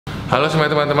Halo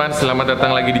semua teman-teman, selamat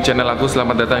datang lagi di channel aku,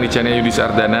 selamat datang di channel Yudist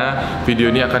Ardhana.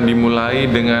 Video ini akan dimulai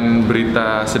dengan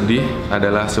berita sedih,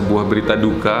 adalah sebuah berita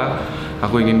duka.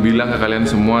 Aku ingin bilang ke kalian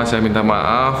semua, saya minta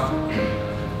maaf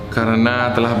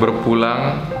karena telah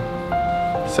berpulang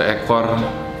seekor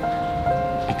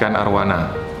ikan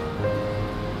arwana.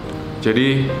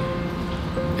 Jadi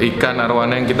ikan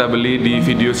arwana yang kita beli di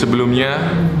video sebelumnya,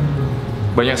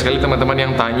 banyak sekali teman-teman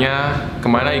yang tanya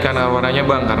kemana ikan arwananya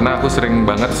bang, karena aku sering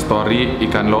banget story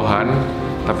ikan lohan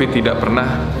tapi tidak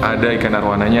pernah ada ikan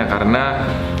arwananya karena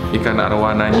ikan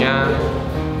arwananya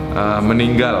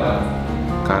meninggal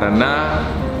karena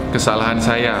kesalahan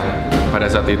saya.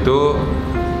 Pada saat itu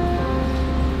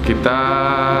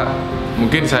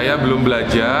mungkin saya belum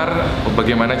belajar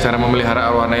bagaimana cara memelihara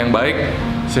arwana yang baik,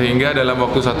 sehingga dalam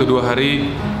waktu 1-2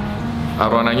 hari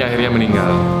arwananya akhirnya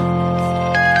meninggal.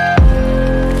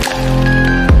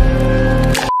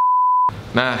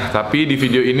 Nah, tapi di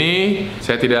video ini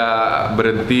saya tidak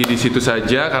berhenti di situ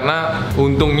saja karena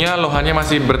untungnya lohannya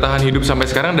masih bertahan hidup sampai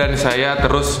sekarang dan saya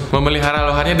terus memelihara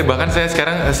lohannya. Bahkan saya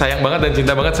sekarang sayang banget dan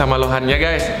cinta banget sama lohannya,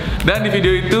 guys. Dan di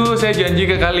video itu saya janji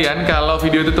ke kalian kalau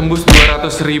video itu tembus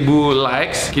 200.000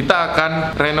 likes, kita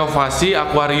akan renovasi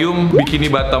akuarium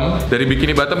Bikini Bottom. Dari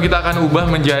Bikini Bottom kita akan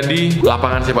ubah menjadi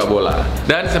lapangan sepak bola.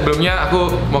 Dan sebelumnya aku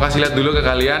mau kasih lihat dulu ke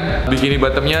kalian Bikini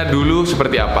Bottomnya dulu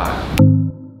seperti apa.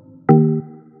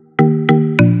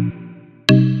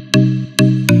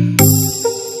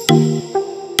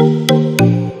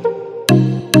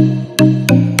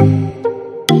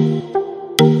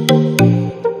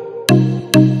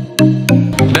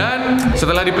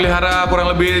 Setelah dipelihara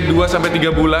kurang lebih 2-3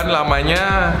 bulan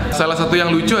lamanya, salah satu yang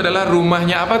lucu adalah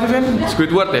rumahnya apa tuh, Fen?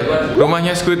 Squidward ya?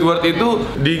 Rumahnya Squidward itu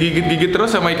digigit-gigit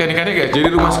terus sama ikan-ikannya, guys. Jadi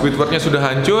rumah Squidwardnya sudah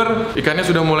hancur, ikannya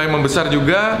sudah mulai membesar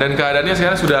juga, dan keadaannya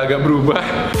sekarang sudah agak berubah.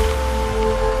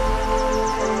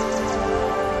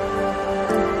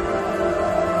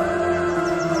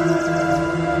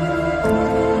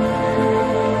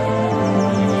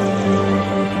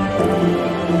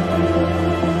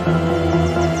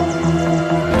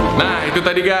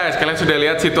 Tadi guys, kalian sudah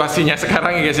lihat situasinya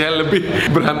sekarang ya guys ya, lebih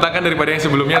berantakan daripada yang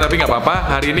sebelumnya, tapi nggak apa-apa.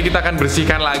 Hari ini kita akan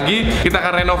bersihkan lagi, kita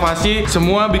akan renovasi,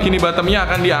 semua Bikini Bottomnya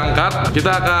akan diangkat,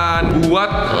 kita akan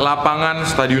buat lapangan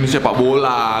stadion sepak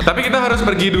bola. Tapi kita harus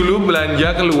pergi dulu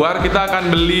belanja keluar, kita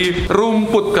akan beli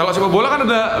rumput. Kalau sepak bola kan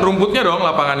ada rumputnya dong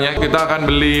lapangannya, kita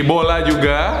akan beli bola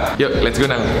juga. Yuk, let's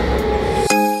go now.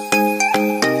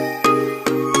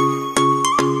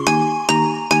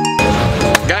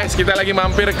 Guys, kita lagi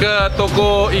mampir ke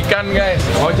toko ikan, guys.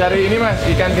 Mau cari ini mas,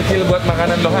 ikan kecil buat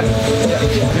makanan lohan.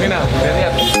 Sini nah,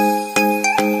 lihat.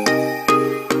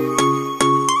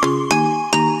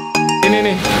 Ini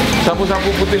nih,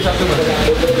 sapu-sapu putih satu mas.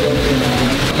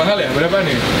 Mahal ya? Berapa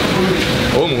nih?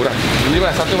 Oh murah. Ini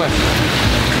mas, satu mas.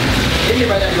 Ini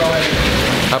banyak di bawah ini.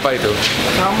 Apa itu?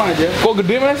 Sama aja. Kok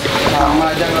gede mas? Sama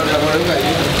aja, kalau udah kayak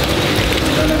gitu.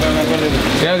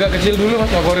 Yang agak kecil dulu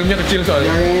mas, akuariumnya kecil soalnya.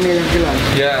 Yang ini yang kecil.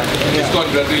 Ya, diskon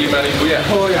berarti 5.000 ya.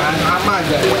 Oh ya, sama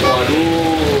aja.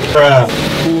 Waduh,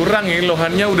 kurang ya,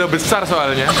 lohannya udah besar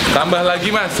soalnya. Tambah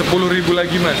lagi mas, 10.000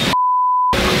 lagi mas.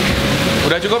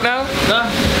 Udah cukup Nel? Nah,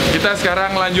 kita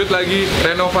sekarang lanjut lagi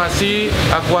renovasi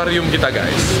akuarium kita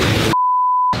guys.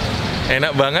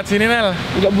 Enak banget sini Nel.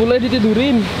 Nggak boleh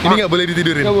ditidurin. Ini nggak boleh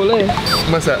ditidurin? Nggak boleh.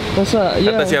 Masa? Masa?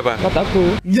 Iya. Kata siapa?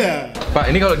 Kataku. Ya.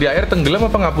 Pak, ini kalau di air tenggelam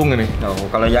apa ngapung ini? Oh,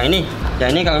 kalau yang ini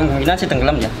kalau kemungkinan sih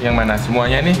tenggelam ya. Yang mana?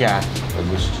 Semuanya ini? Ya.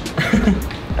 Bagus.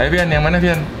 Ayo Bian, yang mana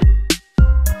Bian?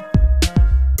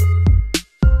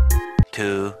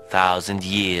 2000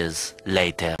 years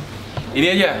later. Ini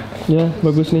aja? Ya,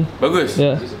 bagus nih. Bagus?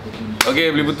 Ya.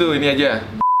 Oke, beli butuh, ini aja.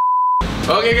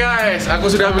 Oke guys, aku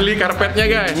sudah beli karpetnya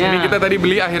guys. Ya. Ini kita tadi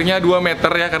beli akhirnya 2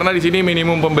 meter ya, karena di sini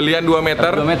minimum pembelian 2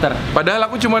 meter. 2 meter. Padahal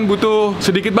aku cuman butuh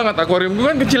sedikit banget. Akuariumku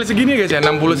kan kecil segini guys ya,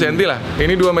 60 cm lah.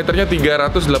 Ini 2 meternya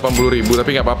 380.000, tapi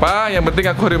nggak apa-apa. Yang penting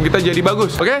akuarium kita jadi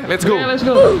bagus. Oke, let's go. Oke, let's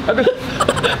go. Aduh.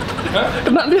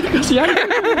 Kena dia, kasihan.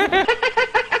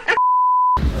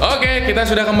 Oke, kita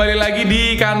sudah kembali lagi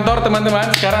di kantor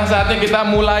teman-teman. Sekarang saatnya kita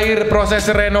mulai proses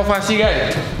renovasi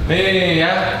guys. Nih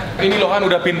ya, ini lohan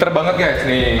udah pinter banget guys.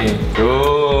 Nih,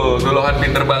 tuh lohan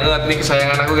pinter banget nih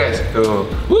kesayangan aku guys. Tuh,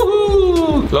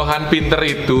 lohan pinter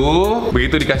itu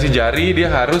begitu dikasih jari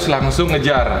dia harus langsung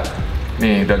ngejar.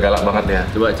 Nih, udah galak banget ya.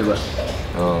 Coba.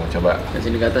 Oh, coba. Ke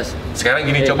sini ke atas. Sekarang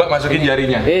gini, coba masukin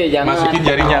jarinya. Jangan. Masukin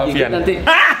jarinya Alfian.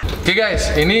 Oke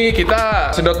guys, ini kita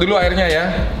sedot dulu airnya ya.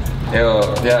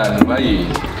 Yuk, jangan bayi.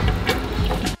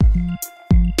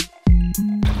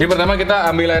 Ini pertama kita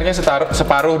ambil airnya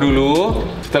separuh dulu.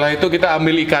 Setelah itu kita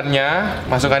ambil ikannya,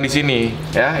 masukkan di sini.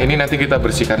 Ya, ini nanti kita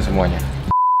bersihkan semuanya.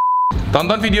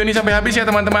 Tonton video ini sampai habis ya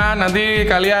teman-teman. Nanti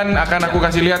kalian akan aku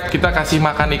kasih lihat, kita kasih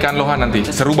makan ikan lohan nanti.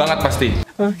 Seru banget pasti.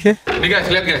 Oke. Ini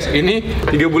guys, lihat guys. Ini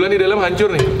 3 bulan di dalam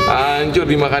hancur nih. Hancur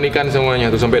dimakan ikan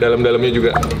semuanya. Tuh sampai dalam-dalamnya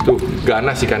juga. Tuh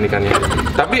ganas ikan-ikannya.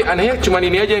 Tapi anehnya cuma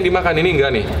ini aja yang dimakan, ini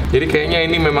enggak nih. Jadi kayaknya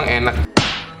ini memang enak.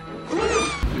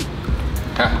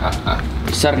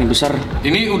 Besar nih, besar.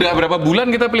 Ini udah berapa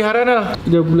bulan kita pelihara, Nal?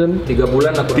 3 bulan. 3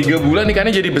 bulan aku. 3 bulan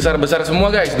ikannya jadi besar-besar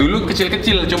semua guys. Dulu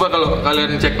kecil-kecil. Coba kalau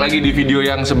kalian cek lagi di video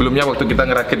yang sebelumnya waktu kita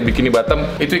ngerakit Bikin Batam,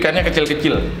 itu ikannya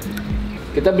kecil-kecil.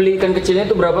 Kita beli ikan kecilnya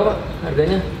itu berapa, Pak?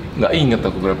 Harganya? Nggak inget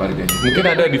aku berapa harganya. Mungkin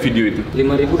ada di video itu.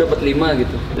 5.000 dapat 5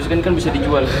 gitu. Terus kan bisa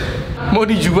dijual. Mau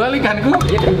dijual ikanku?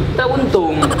 Ya kan kita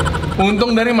untung.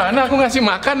 Untung dari mana? Aku ngasih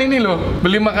makan ini loh.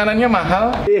 Beli makanannya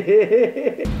mahal.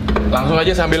 Langsung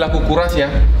aja sambil aku kuras ya.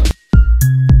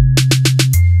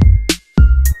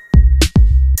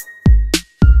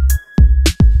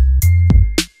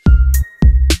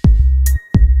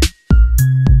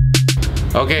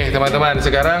 Oke teman-teman,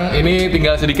 sekarang ini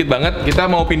tinggal sedikit banget. Kita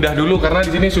mau pindah dulu karena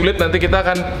di sini sulit. Nanti kita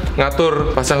akan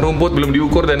ngatur pasang rumput, belum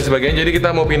diukur dan sebagainya. Jadi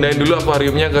kita mau pindahin dulu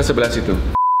akuariumnya ke sebelah situ.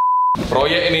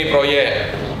 Proyek ini,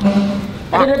 proyek.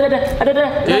 Ada.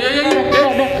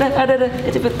 Ada.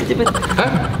 Kecepet.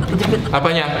 Hah? Kecepet.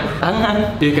 Apanya?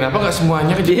 Tangan. Ih, kenapa nggak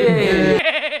semuanya kejepit?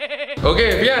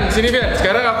 Oke, Vian, sini Vian.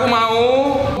 Sekarang aku mau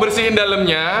bersihin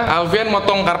dalamnya. Alfian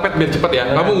motong karpet biar cepet ya.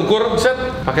 Kamu ukur, set,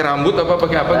 pakai rambut apa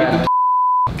pakai apa gitu.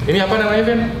 Ini apa namanya,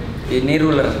 Vian? Ini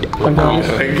ruler.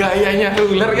 Gayanya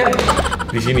ruler kan?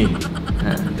 Di sini.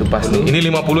 Nah, itu pas Ini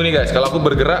 50 nih guys. Kalau aku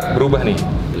bergerak berubah nih.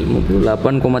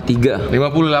 58,3.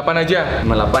 58 aja.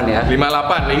 58 ya.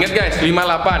 58. Ingat guys,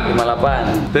 58.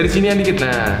 58. Dari sini yang dikit.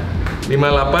 Nah,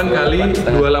 58 kali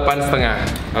 28 setengah.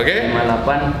 Oke?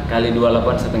 58 kali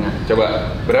 28 setengah. Coba.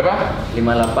 Berapa?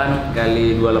 58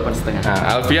 kali 28 setengah.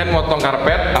 Nah, Alfian motong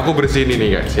karpet, aku bersihin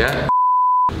ini guys ya.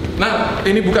 Nah,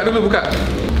 ini buka dulu, buka.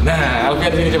 Nah,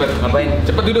 Alfian sini cepet. Ngapain?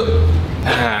 Cepet duduk.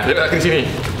 Nah, cepet ke sini.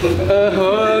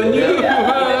 Itu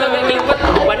agak kelipet,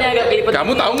 depannya agak kelipet.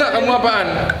 Kamu tahu nggak kamu apaan?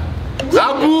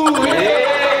 Sabu.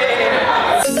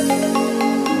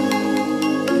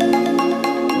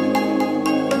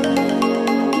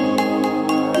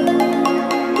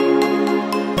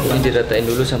 Ini diratain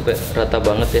dulu sampai rata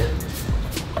banget ya.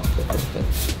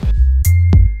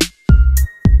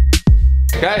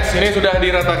 Guys, ini sudah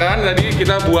diratakan. Tadi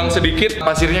kita buang sedikit,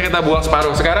 pasirnya kita buang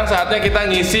separuh. Sekarang saatnya kita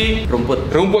ngisi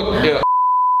Rumput. Yuk.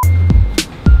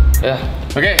 Ya.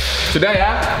 Oke, sudah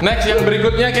ya. Next yang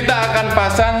berikutnya kita akan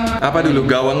pasang apa dulu?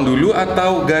 Gawang dulu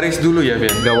atau garis dulu ya,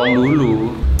 Vian? Gawang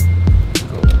dulu.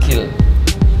 Gokil.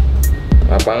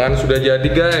 Lapangan sudah jadi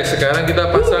guys. Sekarang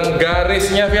kita pasang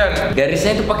garisnya, Vian.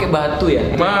 Garisnya itu pakai batu ya?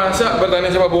 Masa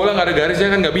pertandingan sepak bola nggak ada garisnya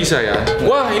kan nggak bisa ya?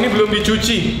 Wah, ini belum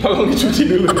dicuci. Tolong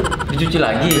dicuci dulu. Dicuci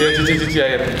lagi. Ya, cuci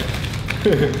air.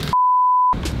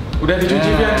 Udah dicuci,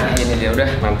 Vian. Nah, ini dia udah.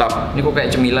 Mantap. Ini kok kayak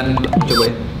cemilan. Coba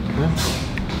ya.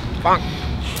 Pak.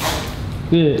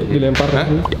 Dilempar. Hah?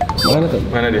 Mana tuh?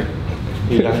 Mana dia?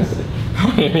 Hilang.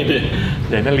 Ini dia.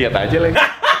 Jangan lihat aja lagi.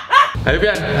 Ayo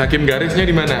Pian, hakim garisnya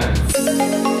di mana?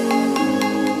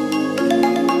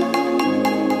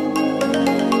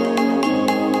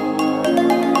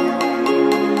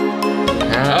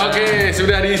 Nah. Oke,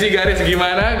 sudah diisi garis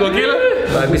gimana? Gokil?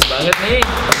 Bagus banget nih.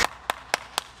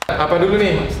 Apa dulu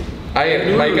nih? Air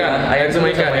sama ikan. Air sama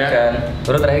ikan ya.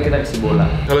 Baru terakhir kita kasih bola.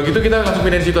 Kalau gitu kita langsung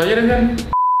pindah di situ aja deh kan?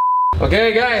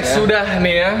 Oke guys, sudah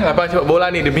nih ya lapangan sepak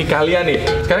bola nih demi kalian nih.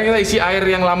 Sekarang kita isi air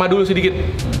yang lama dulu sedikit.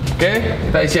 Oke,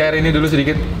 kita isi air ini dulu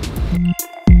sedikit.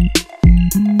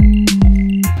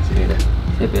 Sini dah.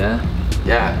 Siap ya.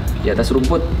 Ya. Di atas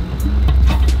rumput.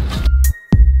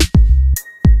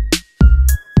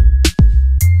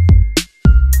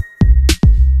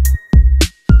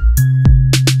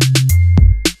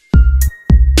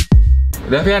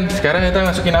 Udah Pian, sekarang kita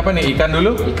masukin apa nih? Ikan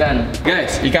dulu? Ikan.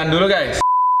 Guys, ikan dulu guys.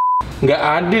 Nggak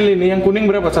adil ini, yang kuning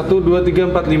berapa? 1, 2,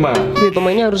 3, 4, 5. Nih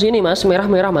pemainnya harus ini mas,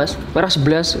 merah-merah mas. Merah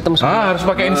 11, hitam 10. Harus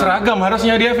pakaiin seragam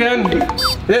harusnya dia, Vian.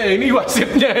 Ya ini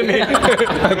wasitnya nih.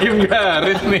 Hakim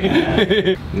garis nih.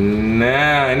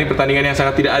 Nah, ini pertandingan yang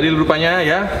sangat tidak adil rupanya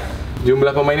ya.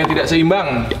 Jumlah pemainnya tidak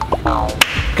seimbang.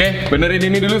 Oke, benerin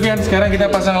ini dulu Vian. Sekarang kita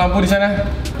pasang lampu di sana.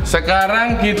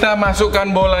 Sekarang kita masukkan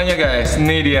bolanya guys.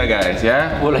 Ini dia guys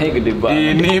ya. Bolanya gede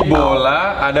banget. Ini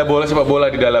bola, ada bola sepak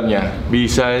bola di dalamnya.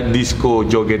 Bisa disco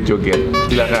joget-joget.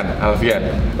 Silakan,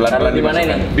 Alfian. Pelan-pelan di mana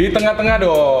ini? Di tengah-tengah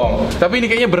dong. Tapi ini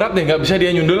kayaknya berat deh, nggak bisa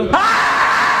dia nyundul.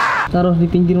 Taruh di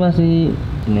pinggir masih.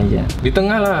 Ini aja. Di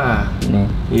tengah lah. Ini.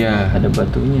 Iya. Ada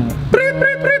batunya. Prit,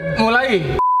 prit, prit.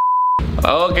 Mulai.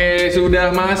 Oke,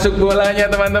 sudah masuk bolanya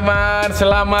teman-teman.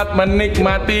 Selamat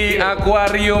menikmati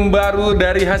akuarium baru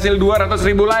dari hasil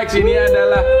 200.000 likes. Ini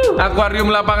adalah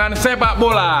akuarium lapangan sepak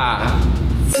bola.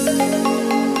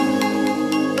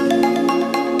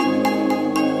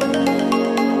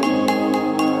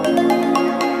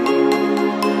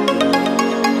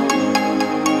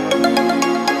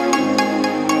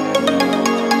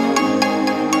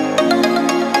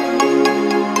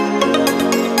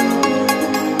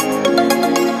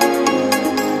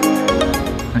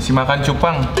 Kasih makan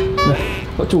cupang. Nah,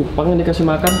 kok cupang yang dikasih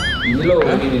makan? Ini loh,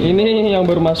 Ini yang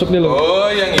baru masuk nih loh. Oh,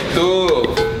 yang itu.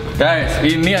 Guys,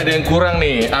 ini ada yang kurang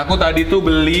nih. Aku tadi tuh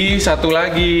beli satu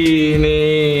lagi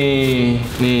nih.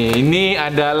 Nih, ini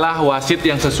adalah wasit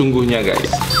yang sesungguhnya, guys.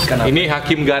 Kenapa? Ini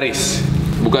hakim garis,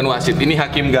 bukan wasit. Ini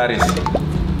hakim garis.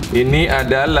 Ini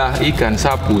adalah ikan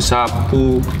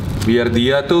sapu-sapu. Biar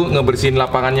dia tuh ngebersihin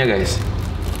lapangannya, guys.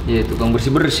 Iya, tukang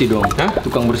bersih-bersih dong. Hah?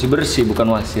 Tukang bersih-bersih,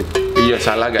 bukan wasit. Iya,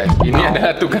 salah, guys. Ini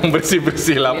adalah tukang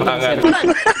bersih-bersih lapangan.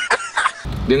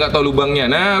 Dia nggak tahu lubangnya.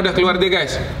 Nah, udah keluar dia,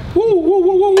 guys.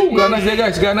 Ganas dia,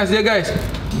 guys. Ganas dia, guys.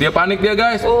 Dia panik dia,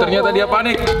 guys. Ternyata dia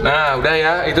panik. Nah, udah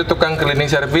ya. Itu tukang cleaning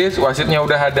service. Wasitnya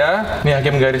udah ada. Nih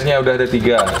hakim garisnya udah ada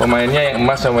 3. Pemainnya yang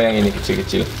emas sama yang ini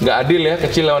kecil-kecil. Nggak adil ya,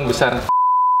 kecil lawan besar.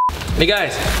 Nih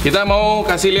guys, kita mau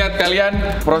kasih lihat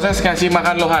kalian proses kasih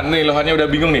makan lohan. Nih lohannya udah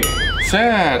bingung nih.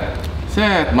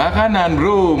 Set, makanan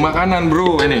bro.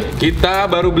 Ini kita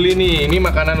baru beli nih. Ini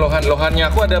makanan lohan. Lohannya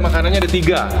aku ada makanannya ada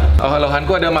 3.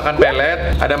 Lohanku ada makan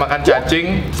pelet, ada makan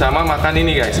cacing, sama makan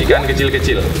ini guys, ikan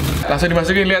kecil-kecil. Langsung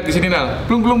dimasukin, lihat di sini Nal.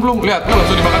 Plung. Lihat,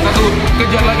 langsung dimakan satu.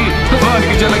 Kejar lagi. Wah,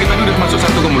 dikejar lagi, tadi udah masuk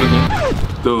satu ke mulutnya.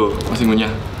 Tuh, masih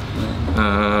ngunyah.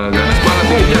 Ganas banget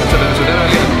nih, saudara-saudara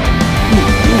lihat.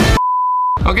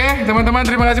 Oke, teman-teman,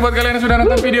 terima kasih buat kalian yang sudah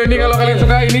nonton video ini. Kalau kalian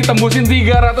suka, ini tembusin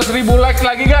 300.000 likes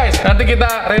lagi guys. Nanti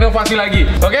kita renovasi lagi.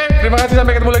 Oke, terima kasih,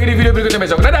 sampai ketemu lagi di video berikutnya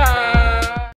besok. Dadah.